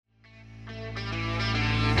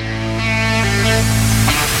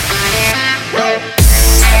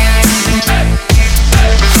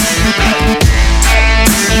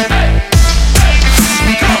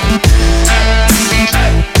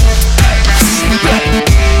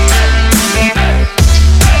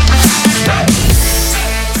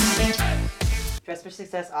Dress for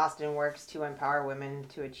Success Austin works to empower women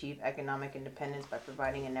to achieve economic independence by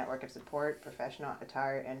providing a network of support, professional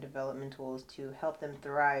attire, and development tools to help them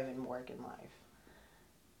thrive in work and life.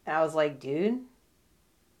 And I was like, dude,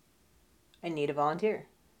 I need a volunteer.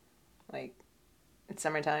 Like, it's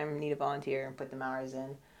summertime, need a volunteer and put them hours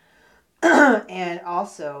in. And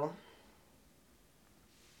also,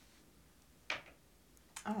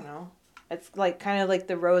 I don't know. It's like kind of like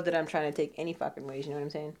the road that I'm trying to take any fucking ways, you know what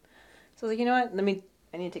I'm saying? So I was like, you know what?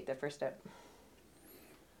 I need to take that first step.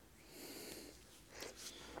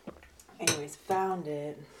 Anyways, found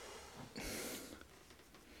it.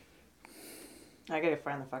 I gotta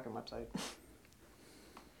find the fucking website.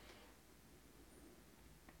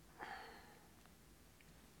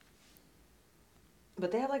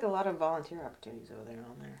 But they have like a lot of volunteer opportunities over there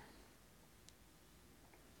on there.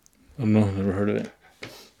 I don't know, never heard of it.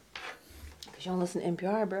 Cause you don't listen to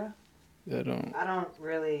NPR, bro. Yeah, I don't. I don't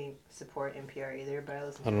really support NPR either, but I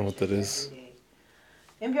listen to I don't know what that is.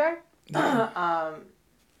 NPR? Yeah. I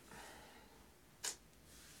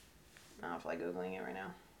don't feel like Googling it right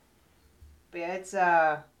now. But yeah, it's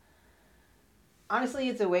honestly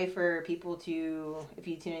it's a way for people to, if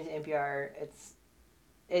you tune into NPR,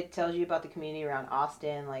 it tells you about the community around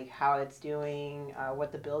Austin, like how it's doing,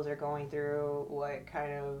 what the bills are going through, what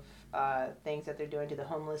kind of things that they're doing to the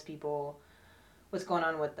homeless people, what's going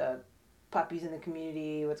on with the puppies in the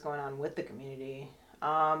community, what's going on with the community.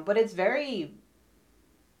 But it's very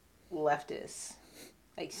leftist,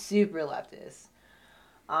 like super leftist.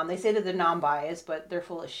 They say that they're non-biased, but they're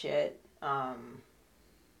full of shit. I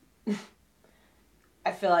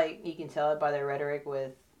feel like you can tell it by their rhetoric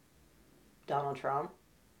with Donald Trump.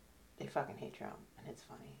 They fucking hate Trump, and it's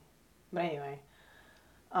funny. But anyway,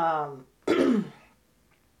 I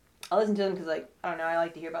listen to them because, like, I don't know, I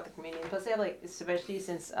like to hear about the community. And plus, they have, like, especially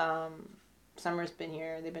since Summer's been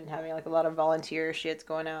here, they've been having, like, a lot of volunteer shits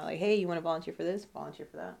going out. Like, hey, you want to volunteer for this? Volunteer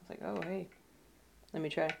for that. It's like, oh, hey, let me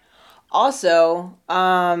try. Also,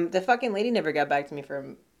 the fucking lady never got back to me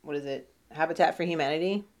for, what is it, Habitat for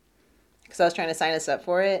Humanity? Because I was trying to sign us up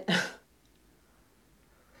for it.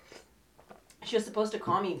 She was supposed to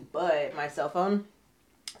call me, but my cell phone,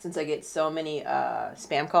 since I get so many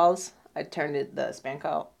spam calls, I turned the spam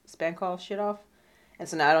call shit off. And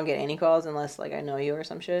so now I don't get any calls unless, like, I know you or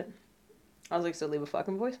some shit. I was like, so leave a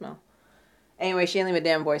fucking voicemail. Anyway, she didn't leave a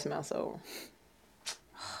damn voicemail, so...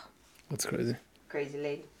 That's crazy. Crazy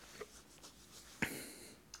lady.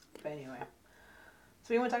 But anyway. So what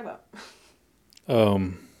do you want to talk about?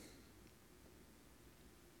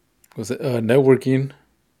 Was it networking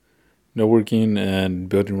and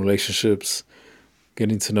building relationships,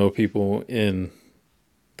 getting to know people in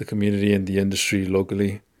the community and the industry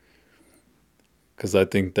locally? Because I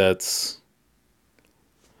think that's,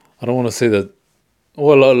 I don't want to say that,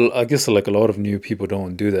 well, I guess like a lot of new people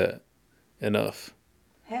don't do that enough.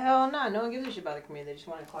 Hell no. No one gives a shit about the community. They just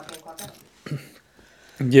want to clock in, clock out.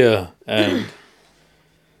 Yeah, and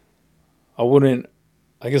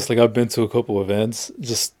I guess like I've been to a couple events,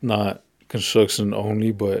 just not construction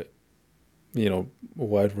only, but a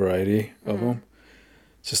wide variety of them,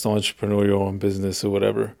 just entrepreneurial and business or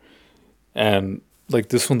whatever. And like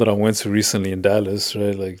this one that I went to recently in Dallas,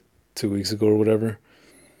 right, like 2 weeks ago or whatever.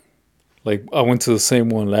 Like I went to the same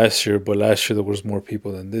one last year, but last year there was more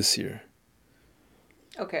people than this year.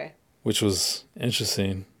 Okay. Which was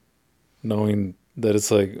interesting, knowing that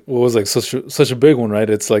it's like what was like such a big one, right?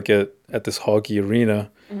 It's like at this hockey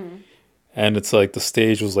arena, and it's like the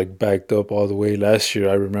stage was like backed up all the way last year.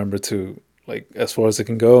 I remember to like as far as it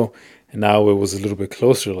can go, and now it was a little bit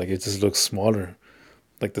closer. Like it just looks smaller,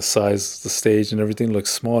 like the size, the stage, and everything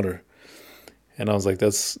looks smaller. And I was like,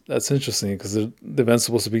 that's interesting because the event's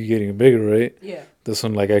supposed to be getting bigger, right? Yeah. This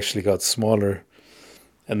one like actually got smaller,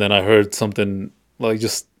 and then I heard something like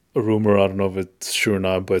just a rumor. I don't know if it's true or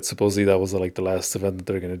not, but supposedly that was like the last event that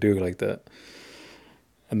they're gonna do like that.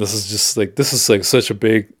 And this is like such a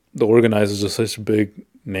big. The organizers are such a big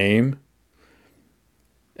name,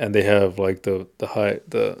 and they have like the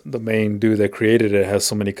main dude that created it has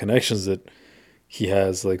so many connections that he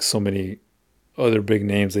has like so many other big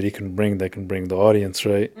names that he can bring that can bring the audience,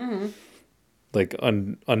 right? Mm-hmm. Like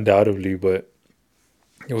undoubtedly, but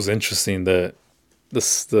it was interesting that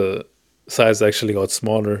the size actually got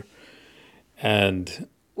smaller, and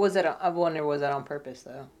I wonder, was that on purpose,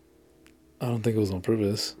 though? I don't think it was on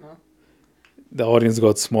purpose. No? The audience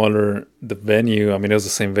got smaller. The venue, I mean, it was the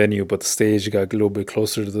same venue, but the stage got a little bit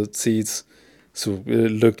closer to the seats, so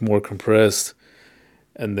it looked more compressed.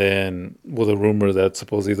 And then, with a rumor that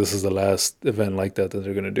supposedly this is the last event like that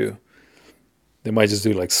they're gonna do. They might just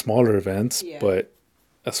do like smaller events, Yeah. but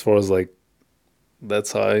as far as like that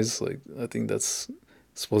size. Like I think that's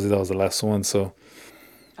supposedly that was the last one. So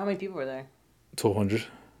How many people were there? 1,200,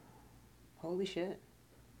 Holy shit.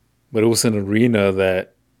 but it was an arena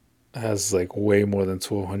that has like way more than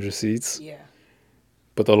 1,200 seats. Yeah.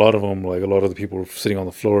 But a lot of them, like a lot of the people were sitting on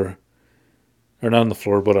the floor, or not on the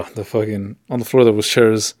floor, but on the fucking on the floor there was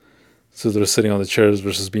chairs. So they're sitting on the chairs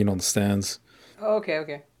versus being on the stands. Oh, okay,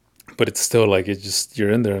 okay. But it's still like it just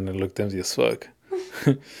you're in there and it looked empty as fuck.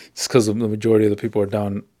 Just because the majority of the people are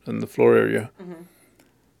down in the floor area. Mm-hmm.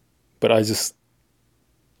 But I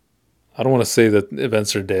don't want to say that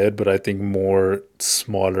events are dead, but I think more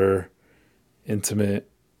smaller, intimate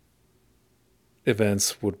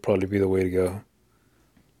events would probably be the way to go.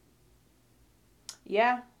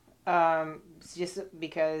 Yeah. It's just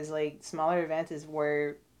because like smaller events is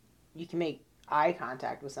where you can make eye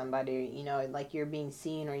contact with somebody, you know, like you're being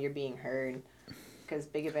seen or you're being heard. Because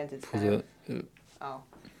big events, it's kind of. Oh.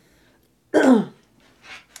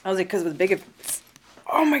 I was like, because with big events.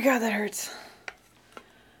 Oh my god, that hurts.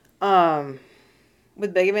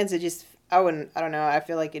 With big events, it just. I don't know. I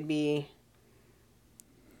feel like it'd be.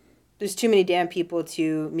 There's too many damn people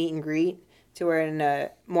to meet and greet. To where in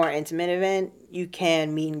a more intimate event, you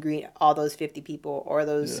can meet and greet all those 50 people or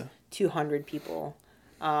those 200 people.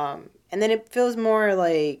 And then it feels more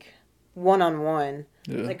like one-on-one,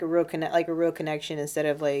 like a real connection instead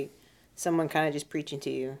of like someone kind of just preaching to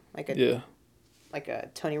you, like a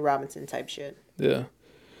Tony Robinson type shit. Yeah,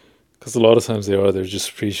 because a lot of times they're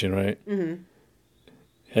just preaching, right? Mm-hmm.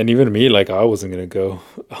 And even me, like I wasn't gonna go.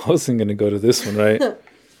 I wasn't gonna go to this one, right?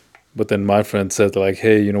 But then my friend said like,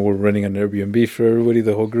 hey, you know, we're running an Airbnb for everybody,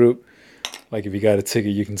 the whole group. Like if you got a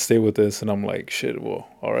ticket, you can stay with us. And I'm like, shit, well,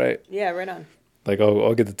 all right. Yeah, right on. Like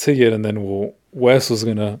I'll get the ticket, and then Wes was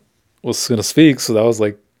gonna speak. So that was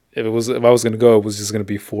like, if I was gonna go, it was just gonna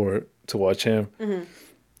be to watch him. Mm-hmm.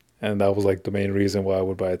 And that was like the main reason why I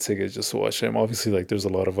would buy a ticket, just to watch him. Obviously, like there's a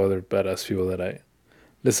lot of other badass people that I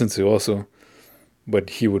listen to also, but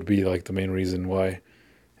he would be like the main reason why.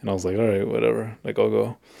 And I was like, all right, whatever. Like I'll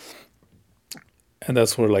go. And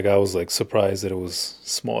that's where like I was like surprised that it was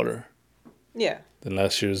smaller Yeah. than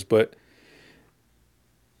last year's. But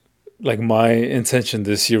like my intention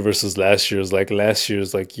this year versus last year's, like last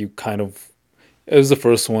year's, like you kind of, it was the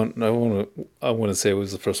first one. I want to say it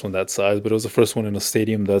was the first one that size, but it was the first one in a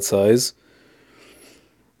stadium that size.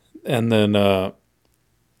 And then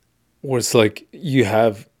where it's like you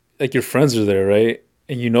have like your friends are there, right?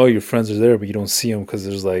 And you know your friends are there, but you don't see them because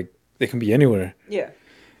there's like they can be anywhere. Yeah.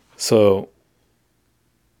 So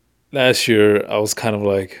last year I was kind of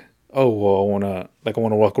like, oh well, I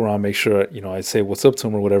wanna walk around, make sure you know I say what's up to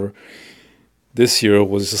him or whatever. This year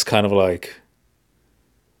was just kind of like,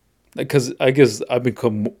 because I guess I've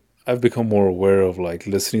become more aware of like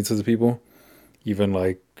listening to the people, even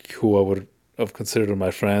like who I would have considered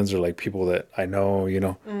my friends or like people that I know, you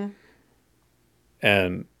know, Mm.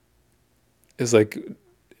 and it's like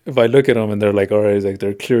if I look at them and they're like, all right, like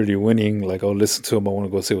they're clearly winning, like I'll listen to them, I want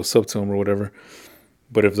to go say what's up to them or whatever.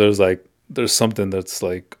 But if there's something that's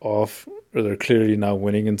like off or they're clearly not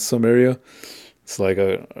winning in some area, it's like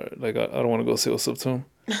I don't want to go say what's up to them,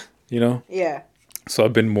 you know. Yeah. So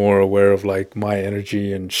I've been more aware of like my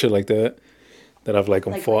energy and shit like that. That I've like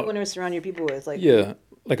Like what you want to surround your people with, like. yeah,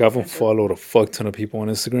 like I've unfollowed a fuck ton of people on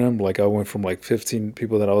Instagram. Like I went from like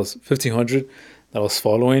 1,500 that I was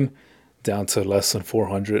following down to less than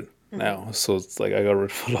 400 now. So it's like I got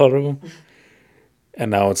rid of a lot of them,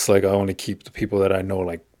 and now it's like I only keep the people that I know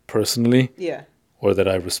like personally Yeah. or that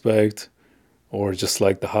I respect, or just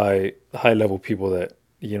like the high level people that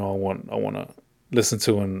you know I want to listen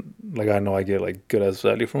to, and like I know I get like good ass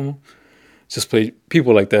value from them. Just play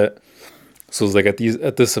people like that. So it's like at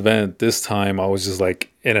this event this time I was just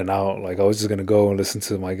like in and out. Like I was just gonna go and listen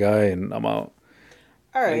to my guy and I'm out.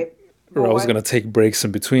 All right. Like, or I was gonna take breaks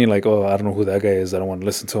in between. Like, oh, I don't know who that guy is. I don't want to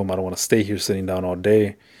listen to him. I don't want to stay here sitting down all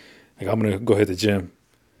day. Like I'm gonna go hit the gym.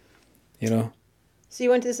 You know? So you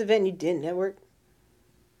went to this event and you didn't network?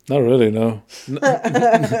 Not really. No.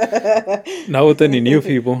 Not with any new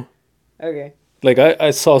people. Okay. Like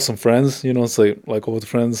I saw some friends. You know, it's like old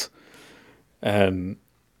friends, and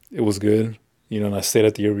it was good. You know, and I stayed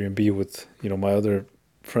at the Airbnb with you know my other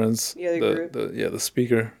friends. The other group. The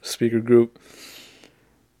speaker group.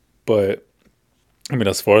 But I mean,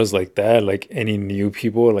 as far as like that, like any new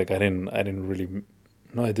people, like I didn't really,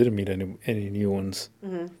 no, I didn't meet any new ones.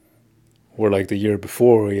 Mm-hmm. Where like the year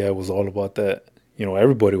before, yeah, it was all about that. You know,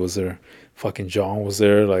 everybody was there. Fucking John was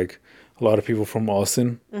there. Like a lot of people from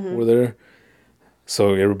Austin were there.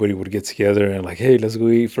 So everybody would get together and like, hey, let's go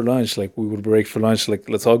eat for lunch. Like we would break for lunch. Like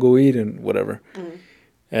let's all go eat and whatever. Mm-hmm.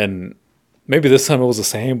 And maybe this time it was the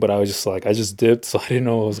same, but I was just like, I just dipped, so I didn't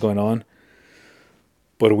know what was going on.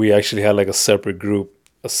 But we actually had like a separate group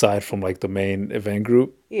aside from like the main event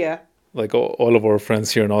group. Yeah. Like all of our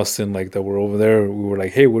friends here in Austin, like that were over there, we were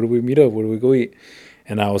like, hey, where do we meet up? Where do we go eat?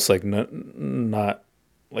 And I was like, not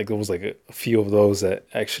like there was like a few of those that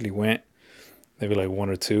actually went, maybe like one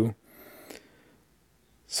or two.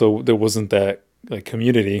 So there wasn't that like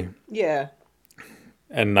community. Yeah.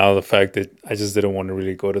 And now the fact that I just didn't want to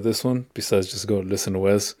really go to this one, besides just go listen to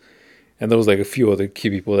Wes. And there was like a few other key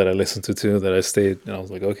people that I listened to too that I stayed, and I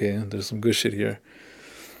was like, okay, there's some good shit here.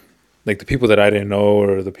 Like the people that I didn't know,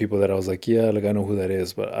 or the people that I was like, yeah, like I know who that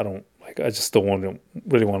is, but I don't like. I just don't want to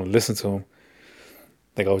really want to listen to them.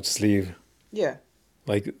 Like I would just leave. Yeah.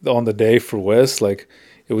 Like on the day for Wes, like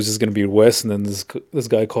it was just gonna be Wes, and then this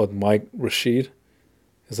guy called Mike Rashid.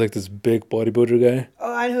 He's like this big bodybuilder guy,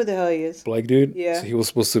 Oh, I know who the hell he is. black dude. So Yeah. he was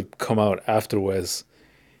supposed to come out after Wes,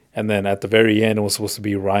 and then at the very end, it was supposed to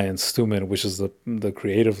be Ryan Stuman, which is the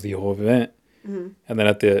creator of the whole event. Hmm. And then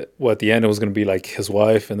at the end, it was gonna be like his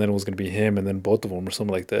wife, and then it was gonna be him, and then both of them, or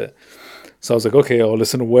something like that. So I was like, okay, I'll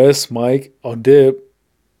listen to Wes, Mike, I'll dip.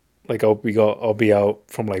 Like I'll be out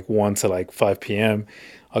from like 1 to like 5 p.m.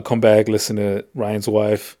 I'll come back, listen to Ryan's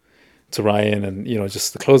wife, to Ryan, and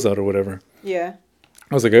just the closeout or whatever. Yeah.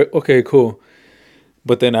 I was like, okay, cool.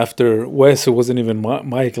 But then after Wes, it wasn't even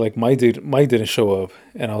Mike. Like Mike didn't show up,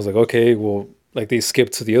 and I was like, okay, well, like they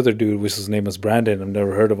skipped to the other dude, which his name was Brandon. I've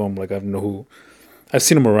never heard of him. Like I don't know who. I've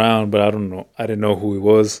seen him around, but I don't know. I didn't know who he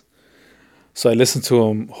was. So I listened to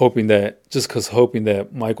him, hoping that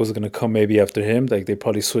Mike was gonna come maybe after him. Like they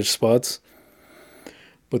probably switched spots.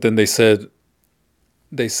 But then they said,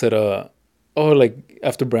 oh, like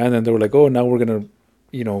after Brandon, they were like, oh, now we're gonna,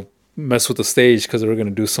 you know, mess with the stage because they were gonna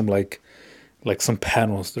do some like some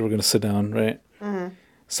panels. They were gonna sit down, right? Hmm.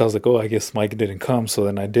 So I was like, oh, I guess Mike didn't come. So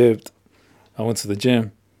then I dipped. I went to the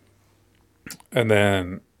gym, and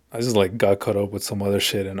then I just like got caught up with some other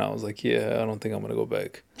shit, and I was like, yeah, I don't think I'm gonna go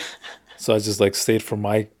back. So I just like stayed for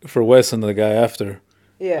Wes and the guy after.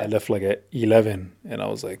 I Yeah. left like at 11, and I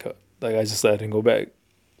was like I didn't go back.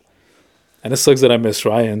 And it sucks that I missed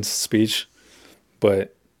Ryan's speech,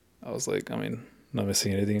 but I was like, I mean, not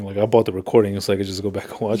missing anything. Like I bought the recording, so I could just go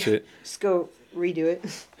back and watch Yeah. it. Just go redo it.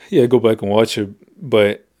 Yeah, go back and watch it.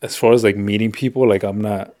 But as far as like meeting people, like I'm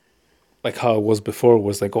not like how it was before.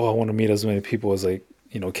 Was like, oh, I want to meet as many people as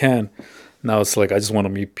can. Now it's like I just want to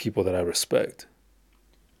meet people that I respect.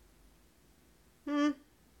 Hmm.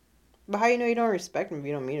 But how you don't respect him if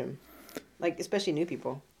you don't meet him? Like, especially new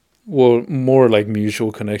people. Well, more like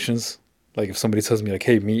mutual connections. Like if somebody tells me like,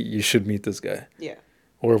 hey, you should meet this guy. Yeah.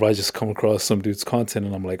 Or if I just come across some dude's content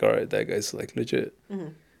and I'm like, all right, that guy's like legit. Hmm.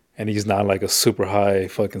 And he's not like a super high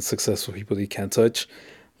fucking successful people that you can't touch.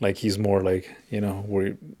 Like he's more like,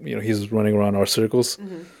 where he's running around our circles.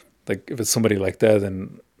 Hmm. Like if it's somebody like that,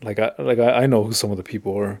 then I know who some of the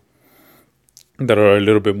people are that are a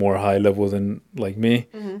little bit more high level than like me,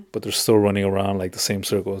 Hmm. but they're still running around like the same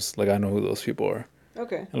circles. Like I know who those people are.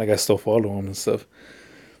 Okay. And like I still follow them and stuff.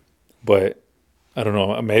 But I don't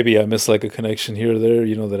know, maybe I miss like a connection here or there,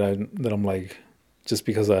 that I'm like just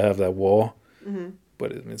because I have that wall. Hmm.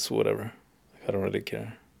 But it's whatever. Like, I don't really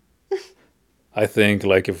care. I think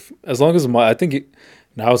like if as long as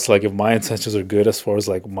now it's like if my intentions are good as far as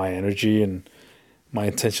like my energy and my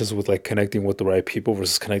intentions with like connecting with the right people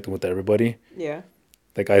versus connecting with everybody, Yeah.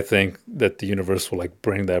 like I think that the universe will like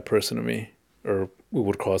bring that person to me, or we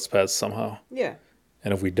would cross paths somehow. Yeah.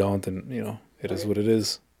 And if we don't, then it is Okay. what it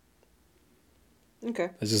is. Okay.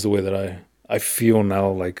 That's just the way that I feel now.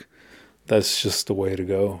 Like that's just the way to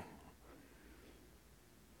go.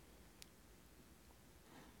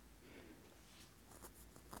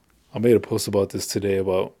 I made a post about this today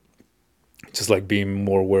about just like being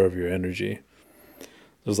more aware of your energy.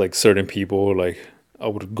 There's like certain people, like I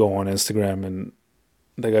would go on Instagram, and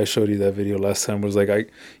like I showed you that video last time, was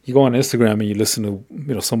like you go on Instagram and you listen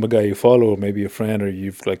to some guy you follow, or maybe a friend, or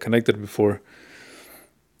you've like connected before.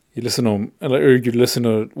 You listen to them, or you listen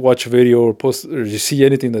to watch a video or post, or you see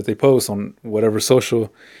anything that they post on whatever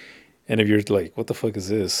social, and if you're like, what the fuck is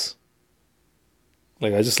this?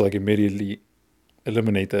 Like I just like immediately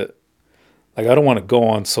eliminate that. Like I don't want to go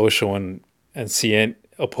on social and see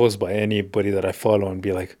a post by anybody that I follow and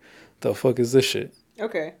be like, the fuck is this shit?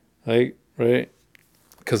 Okay. Like, right?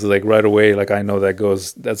 Because like right away, like I know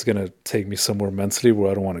that's gonna take me somewhere mentally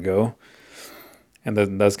where I don't want to go, and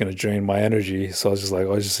then that's gonna drain my energy. So I was just like,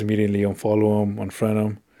 I'll just immediately unfollow them, unfriend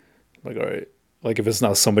them. Like, all right, like if it's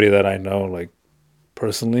not somebody that I know like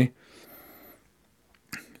personally,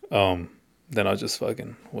 then I'll just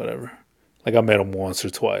fucking whatever. Like I met them once or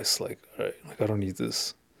twice. Like, all right, like I don't need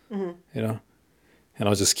this. Mm-hmm. you know, and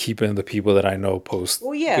I'll just keep in the people that I know post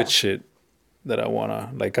Well, good yeah. shit that I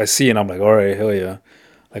wanna like. I see and I'm like, all right, hell yeah,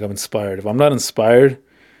 like I'm inspired. If I'm not inspired,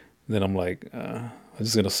 then I'm like, I'm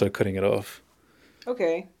just gonna start cutting it off.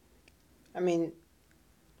 Okay. I mean,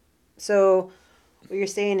 so what you're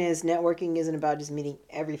saying is networking isn't about just meeting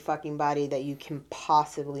every fucking body that you can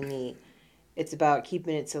possibly meet. It's about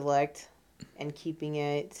keeping it select and keeping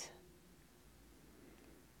it,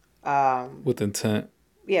 um, With intent.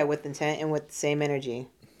 yeah, with intent and with the same energy.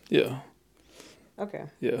 Yeah, Okay.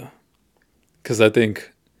 yeah. Because I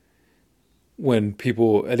think when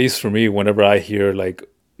people, at least for me, whenever I hear like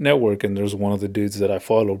network, and there's one of the dudes that I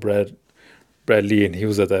follow, Brad Lee, and he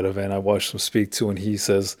was at that event. I watched him speak too, and he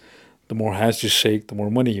says, "The more hands you shake, the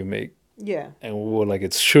more money you make." Yeah. And we were like,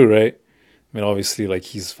 "It's true, right?" I mean, obviously, like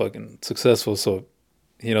he's fucking successful, so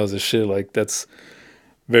he knows his shit. Like that's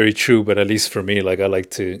very true. But at least for me, like I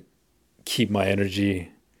like to keep my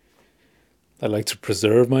energy. I like to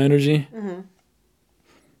preserve my energy. Mm-hmm.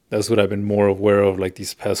 That's what I've been more aware of, like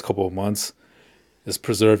these past couple of months, is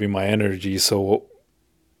preserving my energy. So,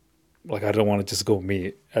 like, I don't want to just go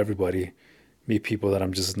meet everybody, meet people that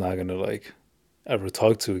I'm just not gonna like ever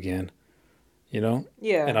talk to again. You know? And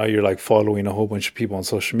Yeah. now you're like following a whole bunch of people on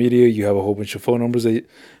social media. You have a whole bunch of phone numbers that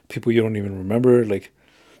people you don't even remember. Like,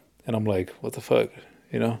 and I'm like, what the fuck?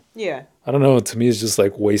 You know? Yeah. I don't know. To me, it's just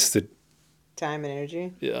like wasted. Time and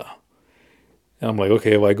energy. Yeah. And I'm like,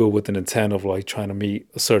 okay, if I go with an intent of like trying to meet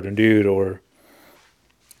a certain dude or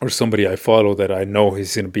somebody I follow that I know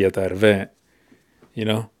he's gonna be at that event, you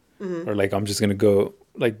know, Mm-hmm. or like I'm just gonna go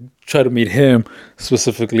like try to meet him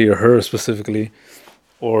specifically or her specifically,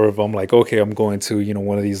 or if I'm like, okay, I'm going to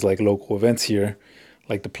one of these like local events here,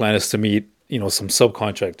 like the plan is to meet some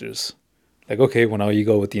subcontractors. Like, okay, well now you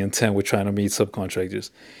go with the intent we're trying to meet subcontractors,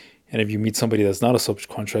 and if you meet somebody that's not a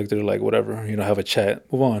subcontractor, like whatever, have a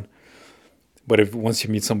chat, move on. But if once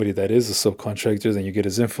you meet somebody that is a subcontractor, then you get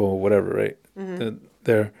his info, whatever, right? Mm-hmm.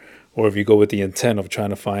 There, or if you go with the intent of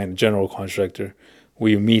trying to find a general contractor,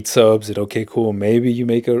 where you meet subs, it okay, cool. Maybe you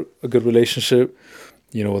make a good relationship,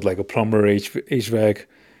 with like a plumber, HVAC,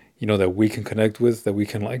 that we can connect with, that we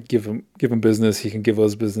can like give him business. He can give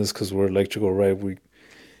us business because we're electrical, right? We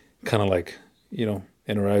kind of like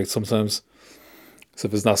interact sometimes. So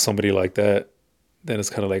if it's not somebody like that, then it's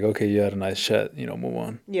kind of like, okay, you had a nice chat, move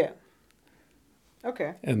on. Yeah.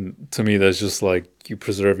 Okay. And to me, that's just like you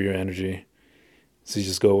preserve your energy. So you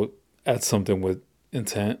just go at something with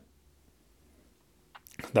intent.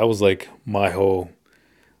 That was like my whole,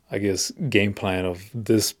 I guess, game plan of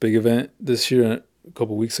this big event this year, a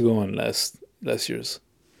couple weeks ago, and last year's.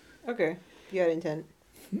 Okay. You had intent.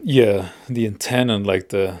 Yeah, the intent and like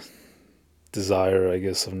the desire, I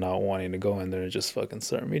guess, of not wanting to go in there and just fucking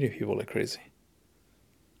start meeting people like crazy.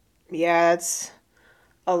 Yeah, it's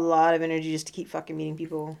a lot of energy just to keep fucking meeting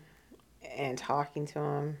people and talking to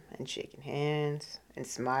them and shaking hands and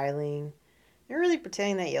smiling and really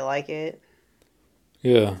pretending that you like it.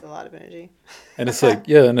 Yeah, It's a lot of energy. and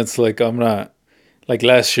it's like I'm not like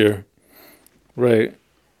last year, right?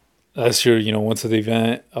 Last year, went to the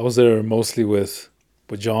event. I was there mostly with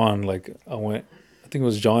John. Like I went, I think it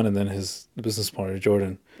was John and then his business partner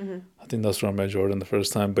Jordan. Mm-hmm. I think that's where I met Jordan the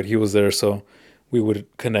first time. But he was there, so we would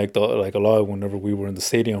connect like a lot whenever we were in the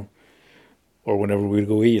stadium or whenever we'd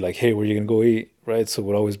go eat. Like, hey, where you gonna go eat, right? So it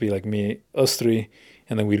would always be like me, us three,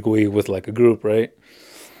 and then we'd go eat with like a group, right?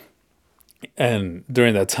 And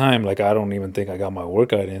during that time, like I don't even think I got my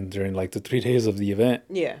workout in during like the 3 days of the event,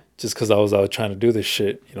 Yeah. just because I was out trying to do this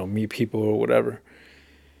shit, meet people or whatever.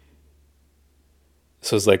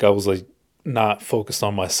 So it's like I was like not focused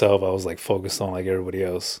on myself. I was like focused on like everybody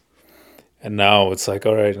else. And now it's like,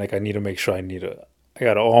 all right, like I need to make sure I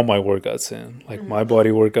got all my workouts in, like Mm-hmm. my body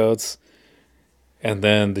workouts, and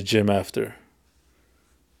then the gym after.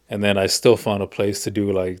 And then I still found a place to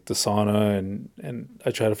do like the sauna, and I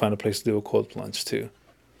try to find a place to do a cold plunge too.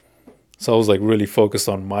 So I was like really focused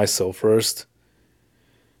on myself first,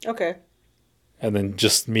 Okay. and then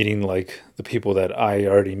just meeting like the people that I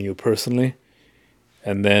already knew personally.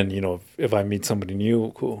 And then, if I meet somebody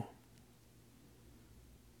new, cool.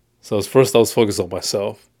 So I was focused on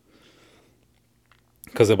myself.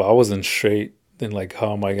 Because if I wasn't straight, then like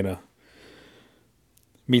how am I gonna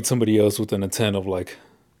meet somebody else with an intent of like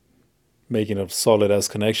making a solid ass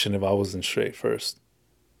connection if I wasn't straight first?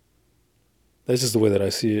 That's just the way that I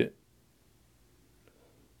see it.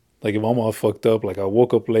 Like if I'm all fucked up, like I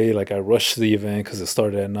woke up late, like I rushed to the event because it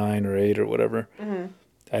started at 9 or 8 or whatever. Mm-hmm.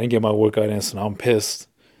 I didn't get my workout in, so now I'm pissed.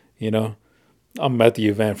 You know, I'm at the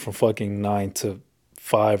event from fucking 9 to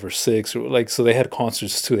 5 or 6 or like, so they had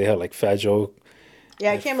concerts too. They had like Fat Joe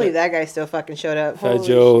Yeah, I can't believe that guy still fucking showed up. Fat Holy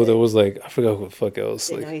Joe. shit. There was like I forgot who the fuck else.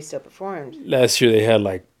 Didn't Like know he still performed. last year they had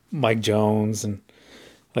like Mike Jones and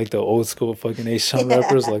like the old school fucking H-Town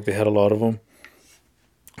rappers. Like they had a lot of them.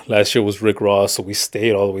 Last year was Rick Ross, so we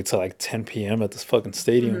stayed all the way till like 10 p.m. at this fucking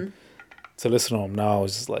stadium to listen to him. Now I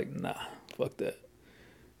was just like, nah, fuck that.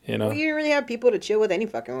 You know? Well, you didn't really have people to chill with any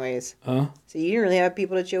fucking ways. Huh? So you didn't really have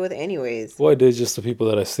people to chill with anyways. Well, I did just the people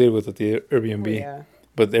that I stayed with at the Airbnb. Well, yeah.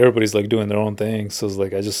 But everybody's like doing their own thing, so it's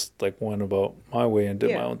like I just like went about my way and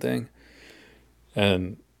did my own thing.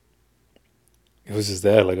 And it was just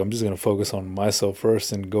that, like I'm just gonna focus on myself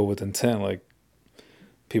first and go with intent, like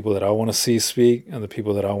people that I want to see speak and the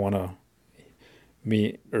people that I want to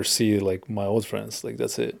meet or see, like my old friends. Like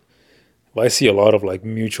that's it. If I see a lot of like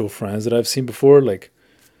mutual friends that I've seen before, like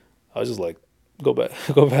I'll just like go back,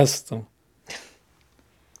 go past them.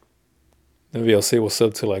 Maybe I'll say what's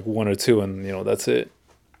up to like one or two, and you know that's it.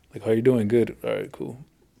 Like, how you doing? Good. All right, cool.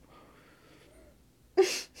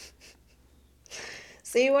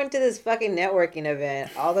 So you went to this fucking networking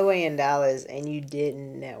event all the way in Dallas, and you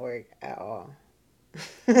didn't network at all.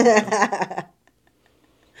 And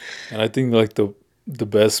I think like the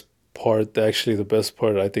best part, actually the best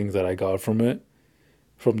part I think that I got from it,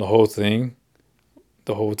 from the whole thing,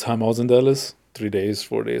 the whole time I was in Dallas, 3 days,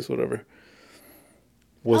 4 days, whatever.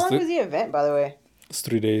 How long was the event, by the way? It's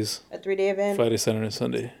 3 days. A 3-day event? Friday, Saturday,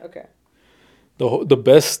 Sunday. Okay. The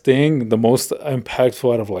best thing, the most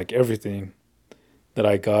impactful out of like everything that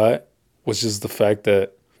I got was just the fact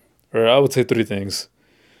that, or I would say three things.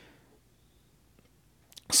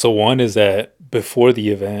 So one is that before the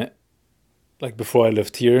event, like before I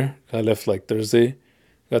left here, I left like Thursday,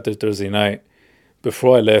 got there Thursday night.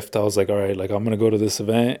 Before I left, I was like, all right, like I'm gonna go to this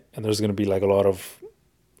event, and there's gonna be like a lot of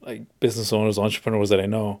like business owners, entrepreneurs that I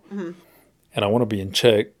know, and I want to be in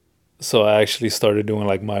check. So I actually started doing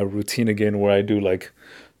like my routine again, where I do like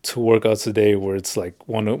 2 workouts a day, where it's like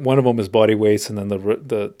one of them is body weights, and then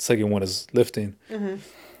the second one is lifting.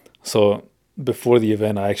 So before the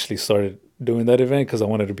event, I actually started doing that event because I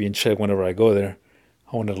wanted to be in check whenever I go there.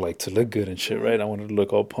 I wanted like to look good and shit, right? I wanted to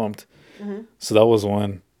look all pumped. So that was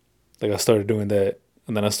one. Like I started doing that,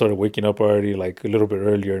 and then I started waking up already like a little bit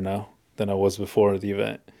earlier now than I was before the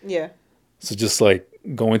event. Yeah. So just like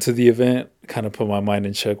going to the event kind of put my mind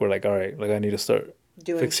in check. We're like, all right, like I need to start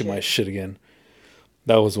fixing my shit again.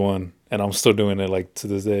 That was one, and I'm still doing it like to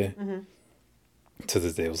this day. To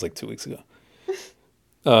this day, it was like 2 weeks ago.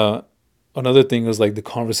 Another thing was like the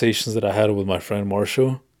conversations that I had with my friend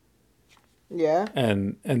Marshall. Yeah.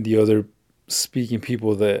 And the other speaking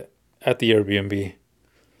people that at the Airbnb.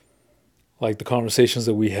 Like the conversations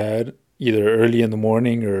that we had either early in the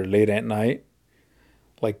morning or late at night.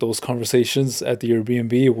 Like those conversations at the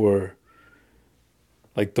Airbnb were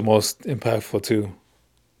like the most impactful too.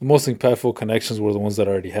 The most impactful connections were the ones that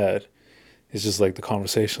I already had. It's just like the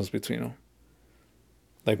conversations between them.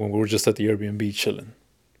 Like when we were just at the Airbnb chilling.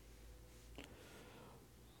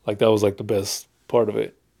 Like that was like the best part of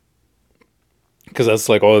it. Because that's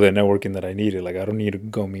like all the networking that I needed. Like I don't need to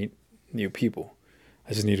go meet new people.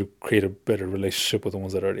 I just need to create a better relationship with the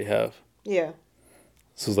ones that I already have. Yeah.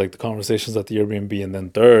 So it's like the conversations at the Airbnb. And then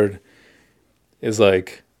third is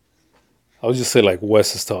like, I would just say like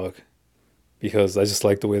Wes's talk. Because I just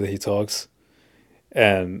like the way that he talks.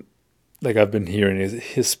 And like I've been hearing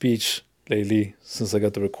his speech lately since I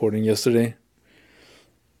got the recording yesterday.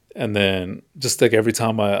 And then just like every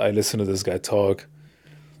time I listen to this guy talk,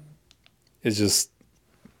 it's just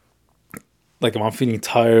like if I'm feeling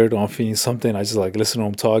tired or I'm feeling something, I just like listen to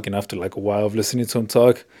him talk. And after like a while of listening to him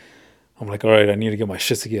talk, I'm like, all right, I need to get my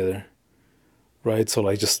shit together. Right? So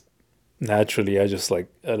like just naturally, I just like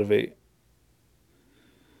elevate.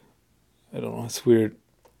 I don't know. It's weird.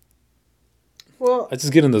 Well, I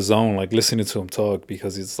just get in the zone, like listening to him talk,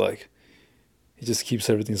 because it's like, he just keeps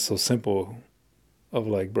everything so simple of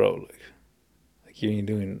like, bro, like you ain't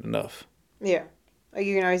doing enough. Yeah. Like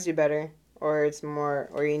you can always do better, or it's more,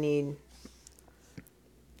 or you need,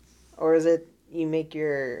 or is it you make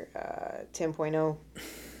your 10.0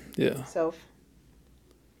 self?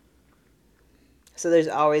 So there's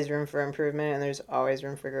always room for improvement and there's always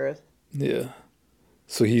room for growth. Yeah.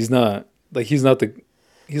 So he's not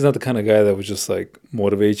the kind of guy that would just like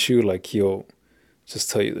motivate you. Like he'll just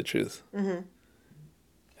tell you the truth. Mm-hmm.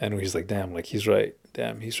 And he's like, damn, like he's right.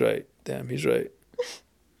 Damn, he's right. Damn, he's right.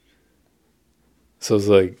 So it's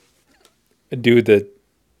like a dude that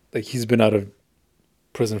like he's been out of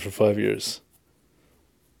prison for 5 years.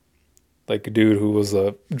 Like a dude who was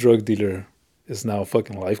a drug dealer is now a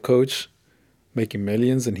fucking life coach, making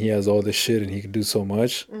millions, and he has all this shit and he can do so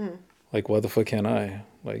much. Mm-hmm. Like, why the fuck can't I?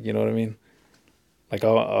 Like, you know what I mean? Like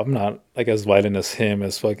I'm not like as violent as him,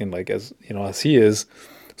 as fucking like as you know as he is.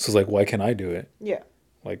 So it's like, why can't I do it? Yeah.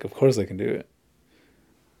 Like, of course I can do it.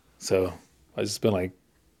 So I just been like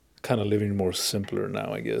kind of living more simpler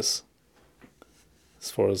now, I guess. As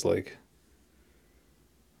far as like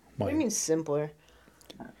What do you my mean simpler?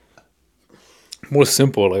 more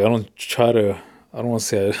simple. Like I don't try to. I don't want to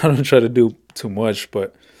say I don't try to do too much,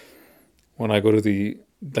 but when I go to the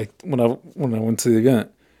like when I went to the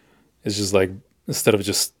event, it's just like instead of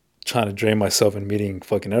just trying to drain myself and meeting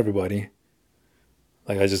fucking everybody,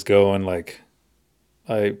 like I just go and like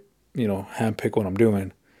I handpick what I'm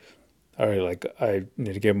doing. All right, like I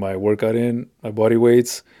need to get my workout in, my body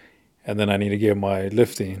weights, and then I need to get my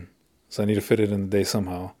lifting. So I need to fit it in the day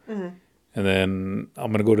somehow. Mm-hmm. And then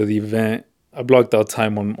I'm gonna go to the event. I blocked out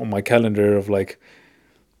time on my calendar of like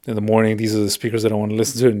in the morning these are the speakers that I want to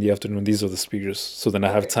listen to. In the afternoon these are the speakers. So then I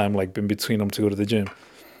have Okay. time like in between them to go to the gym.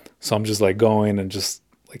 So I'm just like going and just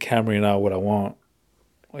like hammering out what I want,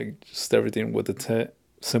 like just everything with the tent,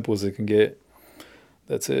 simple as it can get.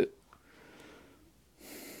 That's it.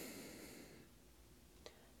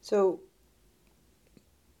 So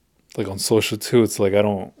Like on social too, it's like I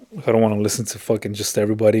don't want to listen to fucking just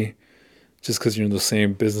everybody. Just because you're in the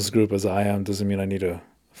same business group as I am doesn't mean I need to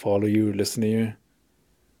follow you or listen to you.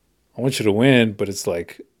 I want you to win, but it's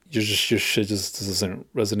like your shit just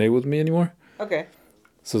doesn't resonate with me anymore. okay.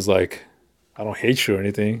 So it's like I don't hate you or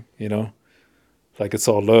anything, you know. Like it's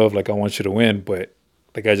all love. Like I want you to win, but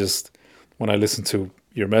like I just when I listen to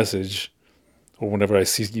your message or whenever I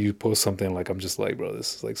see you post something, like I'm just like, bro,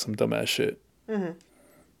 this is like some dumbass shit. Mm-hmm.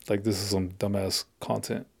 Like this is some dumbass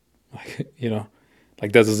content. Like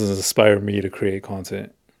like that doesn't inspire me to create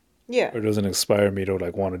content Yeah. or doesn't inspire me to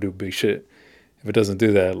like want to do big shit. If it doesn't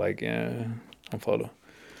do that, like yeah, I'll follow.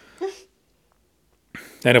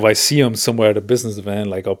 And if I see him somewhere at a business event,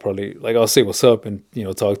 like I'll probably like I'll say what's up and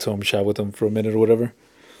talk to him, chat with him for a minute or whatever.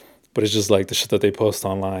 But it's just like the shit that they post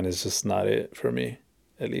online is just not it for me,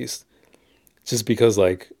 at least. Just because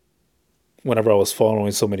like whenever I was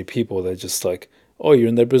following so many people that just like, oh, you're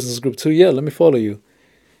in their business group too? Yeah, let me follow you.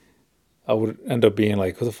 I would end up being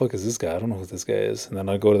like, who the fuck is this guy? I don't know who this guy is. And then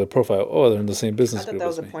I go to the profile, oh, they're in the same I business thought group that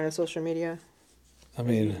was as the me. point of social media. I Is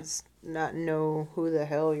you mean, just not know who the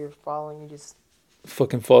hell you're following. You just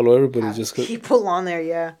fucking follow everybody have just 'cause. people on there.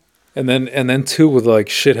 Yeah. And then too with like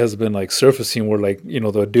shit has been like surfacing where like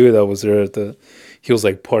the dude that was there at the he was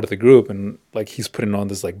like part of the group and like he's putting on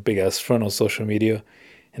this like big ass front on social media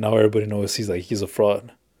and now everybody knows he's a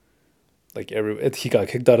fraud. Like he got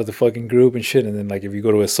kicked out of the fucking group and shit and then like if you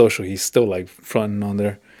go to his social he's still like fronting on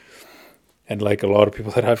there and like a lot of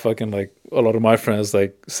people that I fucking like a lot of my friends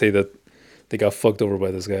like say that they got fucked over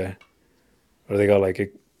by this guy or they got like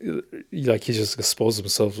he just exposed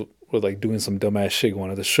himself with like doing some dumbass shit going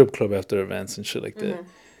to the strip club after events and shit like that.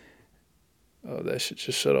 Mm-hmm. Oh, that shit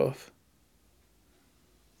just shut off.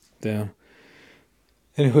 Damn.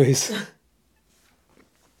 Anyways,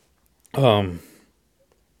 um,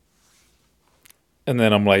 and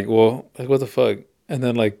then I'm like, well, like what the fuck? And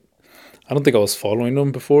then like, I don't think I was following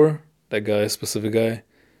him before that guy, specific guy,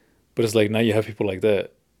 but it's like now you have people like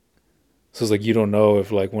that. So it's like you don't know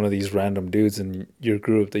if like one of these random dudes in your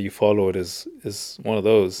group that you follow it is one of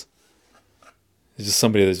those. It's just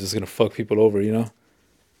somebody that's just gonna fuck people over, you know.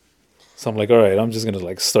 So I'm like, all right, I'm just gonna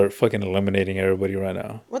like start fucking eliminating everybody right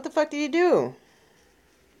now. What the fuck did you do?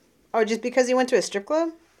 Oh, just because you went to a strip club?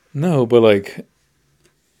 No, but like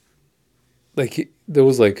there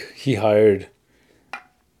was like he hired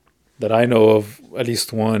that I know of at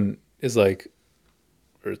least one is like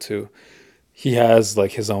or two. He has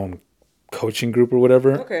like his own coaching group or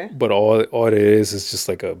whatever, Okay. but all it is just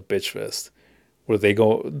like a bitch fest where they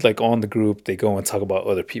go like on the group they go and talk about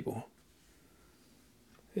other people.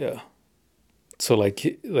 Yeah. So like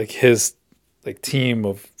his like team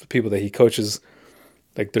of the people that he coaches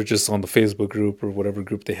like they're just on the Facebook group or whatever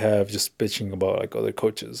group they have just bitching about like other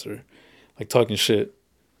coaches or like talking shit.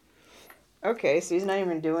 Okay, so he's not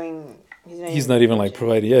even doing. He's not He's even not even like coaching.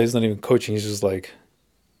 providing. Yeah, he's not even coaching. He's just like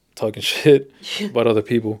talking shit about other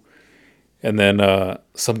people. And then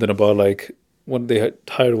something about like when they had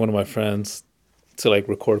hired one of my friends to like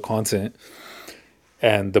record content,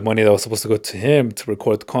 and the money that was supposed to go to him to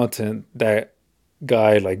record the content, that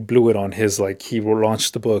guy like blew it on his like he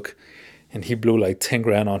launched the book, and he blew like 10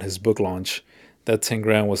 grand on his book launch. That 10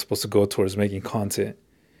 grand was supposed to go towards making content,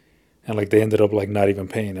 and like they ended up like not even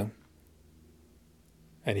paying him.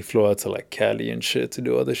 And he flew out to like Cali and shit to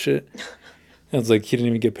do other shit. And it's like he didn't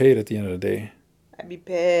even get paid at the end of the day. I'd be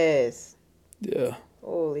pissed. Yeah.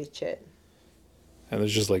 Holy shit. And they're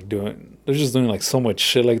just doing like so much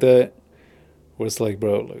shit like that where it's like,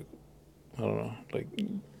 bro, like don't know, like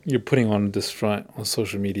you're putting on this front on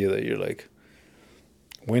social media that you're like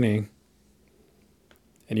winning,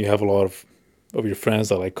 and you have a lot of your friends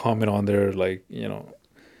that like comment on there, like,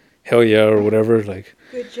 hell yeah or whatever, like,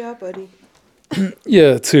 Good job, buddy.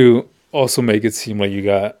 yeah, to also make it seem like you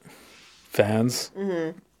got fans.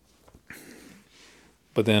 Mm-hmm.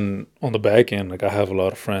 But then on the back end, like I have a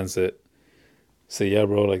lot of friends that say, yeah,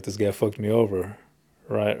 bro, like this guy fucked me over,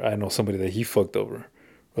 right? I know somebody that he fucked over,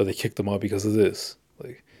 or they kicked him out because of this,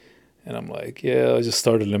 like, and I'm like, yeah, I just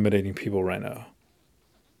started eliminating people right now.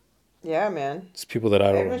 Yeah, man. It's people that I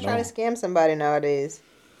don't Everyone's trying know. to scam somebody nowadays.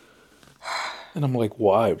 And I'm like,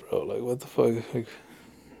 why, bro? Like, what the fuck? Like,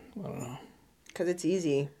 I don't know. Because it's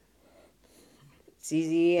easy. It's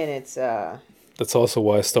easy and it's That's also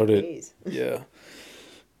why I started, pays. yeah,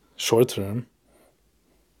 short term.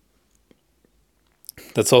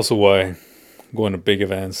 That's also why going to big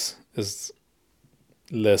events is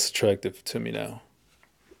less attractive to me now.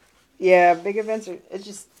 Yeah, big events are. It's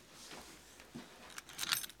just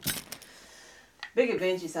big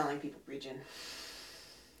events. You sound like people preaching.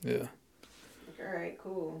 Yeah. Like, all right,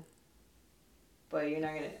 cool. But you're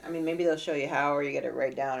not gonna. I mean, maybe they'll show you how, or you get it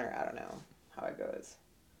right down, or I don't know how it goes.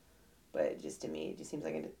 But just to me, it just seems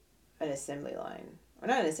like an assembly line, or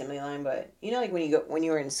not an assembly line, but like when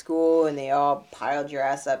you were in school and they all piled your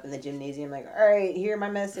ass up in the gymnasium, like, all right, hear my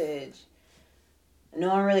message. And no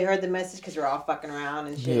one really heard the message because we're all fucking around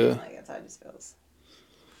and shit. Yeah. And, like, that's how it just feels.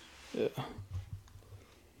 Yeah.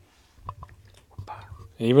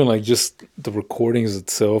 And even like just the recordings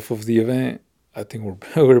itself of the event, I think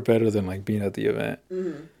we're better than like being at the event.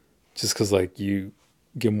 Mm-hmm. Just because like you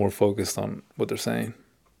get more focused on what they're saying,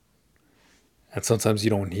 and sometimes you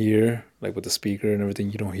don't hear, like with the speaker and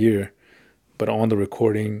everything, you don't hear, but on the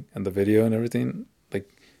recording and the video and everything, like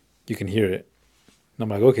you can hear it. And I'm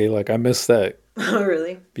like, okay, like I missed that Oh,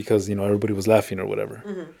 really? because everybody was laughing or whatever,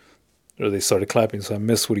 Mm-hmm. or they started clapping, so I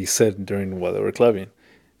missed what he said during while they were clapping.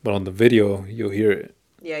 But on the video, you'll hear it.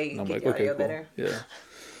 Yeah, you And can I'm get like, the okay, audio cool. better. Yeah.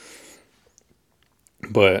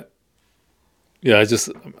 But yeah,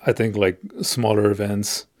 I think like smaller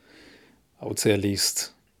events, I would say at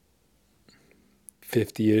least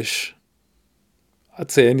 50-ish. I'd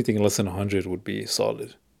say anything less than 100 would be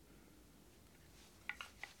solid.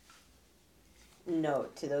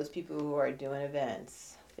 Note to those people who are doing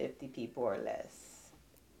events, 50 people or less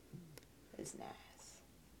is nice.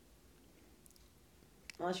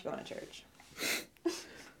 Unless you're going to church.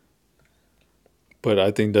 But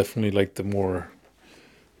I think definitely like the more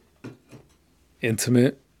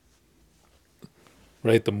intimate,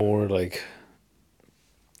 right? The more like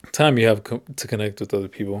time you have to connect with other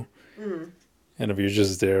people. Mm-hmm. And if you're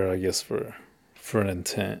just there, I guess for an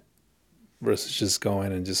intent versus just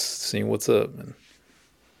going and just seeing what's up. And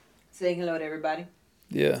Saying hello to everybody.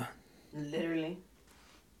 yeah. Literally.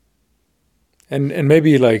 And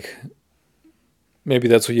maybe that's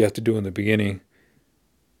what you have to do in the beginning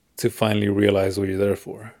to finally realize what you're there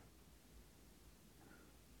for.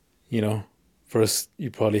 First you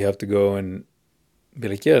probably have to go and be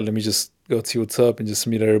like, yeah, let me just go see what's up and just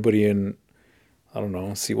meet everybody and I don't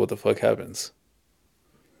know, see what the fuck happens.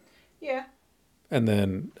 Yeah. And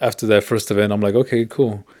then after that first event, I'm like, okay,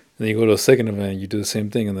 cool. And then you go to a second event, you do the same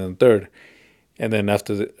thing, and then third. And then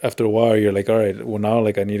after a while, you're like, all right, well now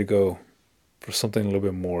like I need to go for something a little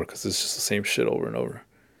bit more because it's just the same shit over and over.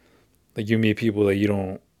 Like you meet people that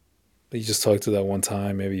you just talk to that one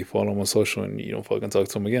time, maybe you follow them on social and you don't fucking talk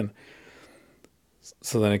to them again.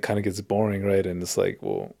 So then it kind of gets boring, right? And it's like,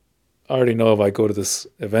 well, I already know if I go to this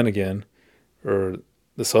event again or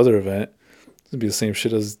this other event, it's gonna be the same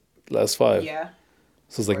shit as last five. Yeah.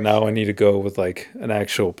 So it's like now I need to go with like an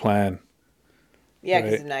actual plan. Yeah,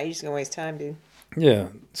 because right? now you're just going to waste time, dude. Yeah,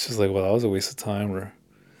 it's just like, well, that was a waste of time, or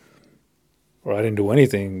I didn't do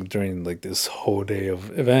anything during like this whole day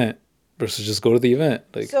of event versus just go to the event.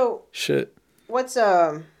 Like, So, shit. what's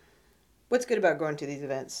good about going to these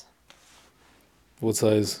events? What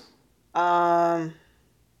size? Like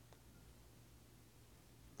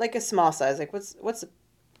a small size. Like what's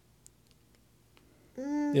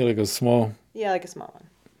Yeah, like a small. yeah, like a small one.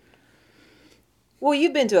 Well,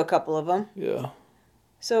 you've been to a couple of them. Yeah.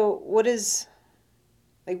 So what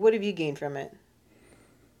have you gained from it?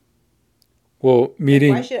 Well,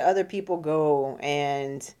 meeting. Why should other people go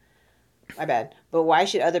and my bad. But why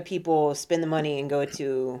should other people spend the money and go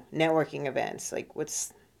to networking events? Like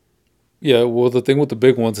what's Yeah, well, the thing with the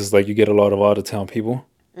big ones is like you get a lot of out of town people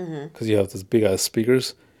mm-hmm. because you have these big ass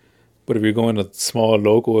speakers. But if you're going to small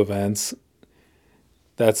local events,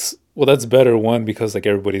 that's better one because like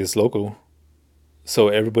everybody is local, so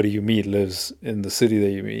everybody you meet lives in the city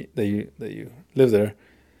that you meet that you live there.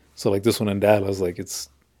 So like this one in Dallas, like I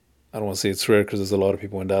don't want to say it's rare because there's a lot of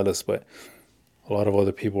people in Dallas, but a lot of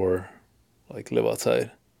other people are like live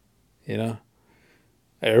outside. You know,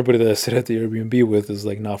 everybody that I sit at the Airbnb with is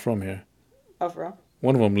like not from here. Oh, for real?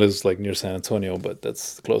 One of them lives like near San Antonio, but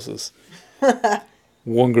that's the closest.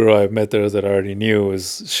 One girl I met there that I already knew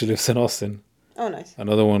is she lives in Austin. Oh, nice.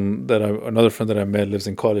 Another friend that I met lives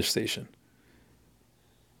in College Station,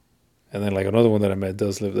 and then like another one that I met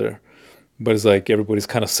does live there. But it's like everybody's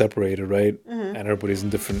kind of separated, right? Mm-hmm. And everybody's in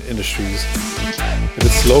different industries. If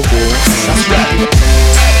it's local,